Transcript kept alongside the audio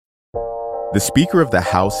The Speaker of the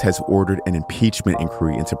House has ordered an impeachment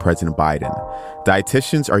inquiry into President Biden.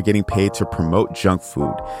 Dietitians are getting paid to promote junk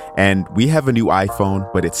food, and we have a new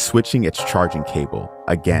iPhone, but it's switching its charging cable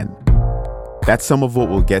again. That's some of what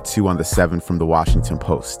we'll get to on The 7 from The Washington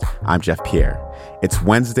Post. I'm Jeff Pierre. It's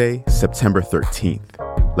Wednesday, September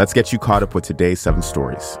 13th. Let's get you caught up with today's 7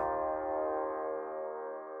 stories.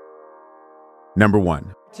 Number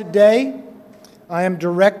 1. Today, I am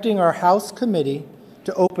directing our House committee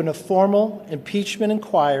to open a formal impeachment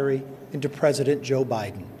inquiry into President Joe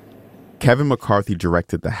Biden. Kevin McCarthy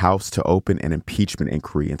directed the House to open an impeachment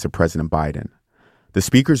inquiry into President Biden. The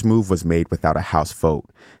Speaker's move was made without a House vote,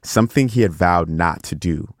 something he had vowed not to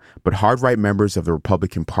do. But hard-right members of the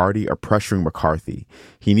Republican Party are pressuring McCarthy.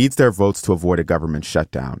 He needs their votes to avoid a government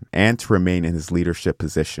shutdown and to remain in his leadership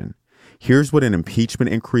position. Here's what an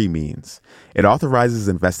impeachment inquiry means. It authorizes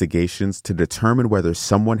investigations to determine whether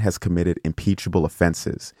someone has committed impeachable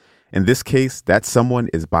offenses. In this case, that someone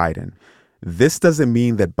is Biden. This doesn't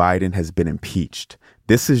mean that Biden has been impeached.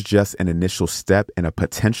 This is just an initial step in a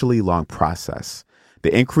potentially long process.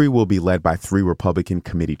 The inquiry will be led by 3 Republican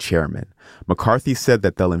committee chairmen. McCarthy said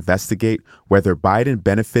that they'll investigate whether Biden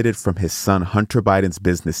benefited from his son Hunter Biden's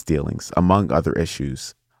business dealings, among other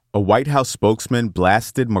issues. A White House spokesman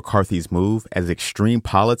blasted McCarthy's move as extreme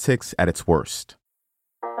politics at its worst.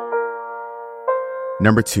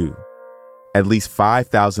 Number 2. At least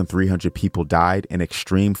 5,300 people died in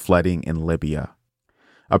extreme flooding in Libya.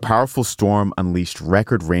 A powerful storm unleashed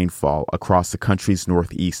record rainfall across the country's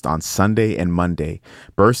northeast on Sunday and Monday,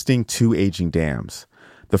 bursting 2 aging dams.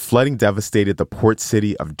 The flooding devastated the port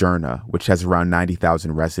city of Derna, which has around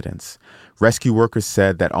 90,000 residents. Rescue workers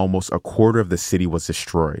said that almost a quarter of the city was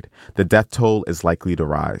destroyed. The death toll is likely to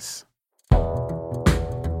rise.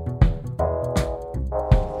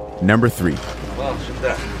 Number 3.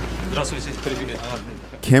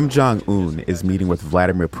 Kim Jong-un is meeting with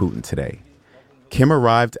Vladimir Putin today. Kim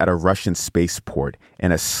arrived at a Russian spaceport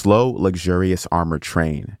in a slow, luxurious armored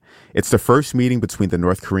train. It's the first meeting between the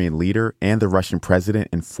North Korean leader and the Russian president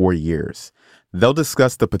in 4 years. They'll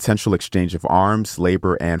discuss the potential exchange of arms,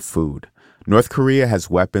 labor, and food. North Korea has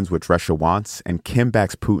weapons which Russia wants, and Kim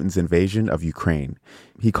backs Putin's invasion of Ukraine.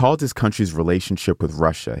 He called his country's relationship with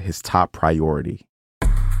Russia his top priority.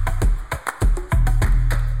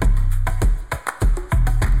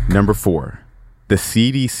 Number 4. The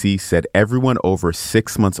CDC said everyone over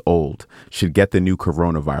 6 months old should get the new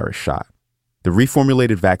coronavirus shot. The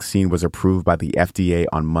reformulated vaccine was approved by the FDA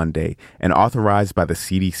on Monday and authorized by the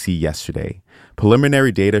CDC yesterday.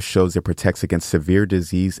 Preliminary data shows it protects against severe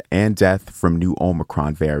disease and death from new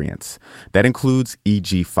Omicron variants. That includes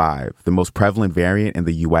EG5, the most prevalent variant in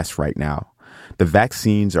the U.S. right now. The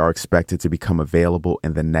vaccines are expected to become available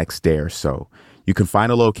in the next day or so. You can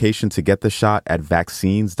find a location to get the shot at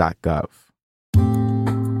vaccines.gov.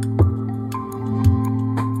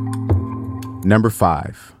 Number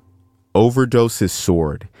 5. Overdoses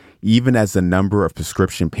soared, even as the number of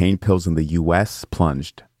prescription pain pills in the U.S.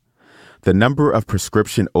 plunged. The number of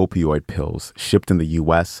prescription opioid pills shipped in the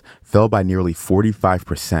U.S. fell by nearly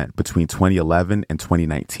 45% between 2011 and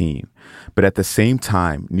 2019. But at the same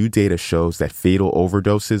time, new data shows that fatal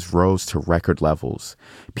overdoses rose to record levels.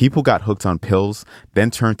 People got hooked on pills,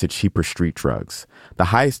 then turned to cheaper street drugs. The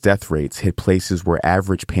highest death rates hit places where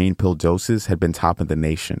average pain pill doses had been top in the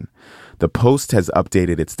nation. The Post has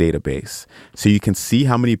updated its database, so you can see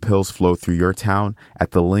how many pills flow through your town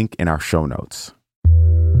at the link in our show notes.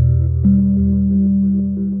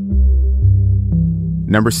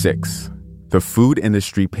 Number 6. The food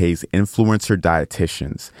industry pays influencer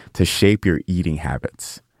dietitians to shape your eating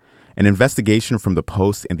habits. An investigation from the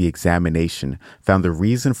Post and The Examination found the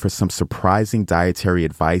reason for some surprising dietary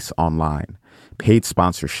advice online: paid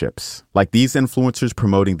sponsorships, like these influencers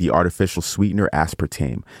promoting the artificial sweetener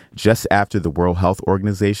aspartame just after the World Health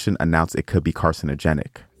Organization announced it could be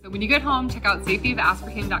carcinogenic. So when you get home, check out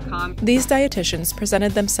safetyofaspartame.com. These dietitians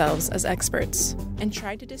presented themselves as experts and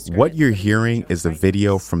tried to describe... What you're hearing is a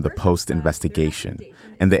video from the Post investigation.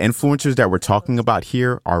 And the influencers that we're talking about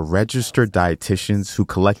here are registered dietitians who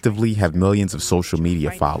collectively have millions of social media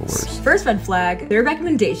followers. First red flag, their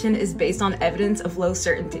recommendation is based on evidence of low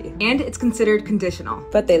certainty, and it's considered conditional.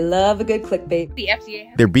 But they love a good clickbait. The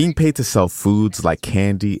FDA... They're being paid to sell foods like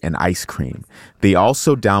candy and ice cream. They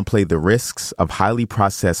also downplay the risks of highly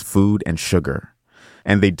processed food and sugar.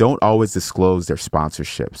 And they don't always disclose their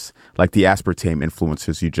sponsorships, like the aspartame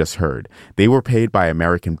influencers you just heard. They were paid by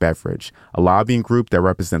American Beverage, a lobbying group that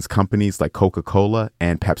represents companies like Coca-Cola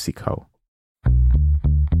and PepsiCo.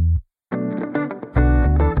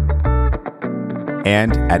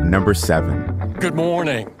 And at number 7. Good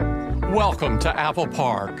morning. Welcome to Apple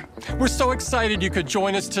Park. We're so excited you could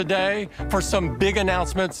join us today for some big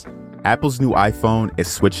announcements. Apple's new iPhone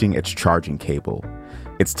is switching its charging cable.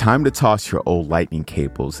 It's time to toss your old Lightning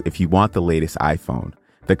cables if you want the latest iPhone.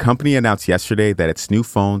 The company announced yesterday that its new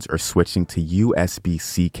phones are switching to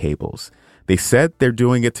USB-C cables. They said they're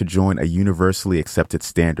doing it to join a universally accepted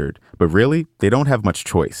standard, but really, they don't have much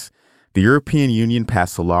choice. The European Union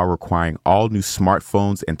passed a law requiring all new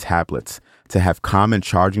smartphones and tablets to have common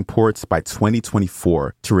charging ports by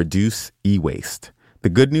 2024 to reduce e-waste. The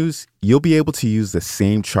good news, you'll be able to use the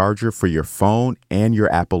same charger for your phone and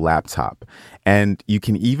your Apple laptop. And you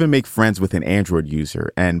can even make friends with an Android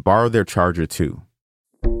user and borrow their charger too.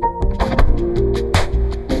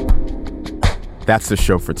 That's the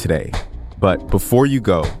show for today. But before you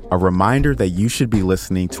go, a reminder that you should be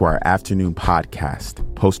listening to our afternoon podcast,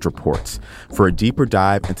 Post Reports, for a deeper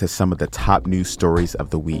dive into some of the top news stories of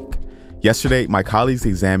the week. Yesterday, my colleagues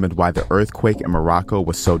examined why the earthquake in Morocco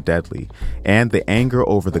was so deadly and the anger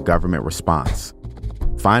over the government response.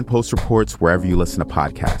 Find Post Reports wherever you listen to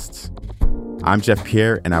podcasts. I'm Jeff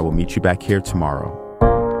Pierre, and I will meet you back here tomorrow.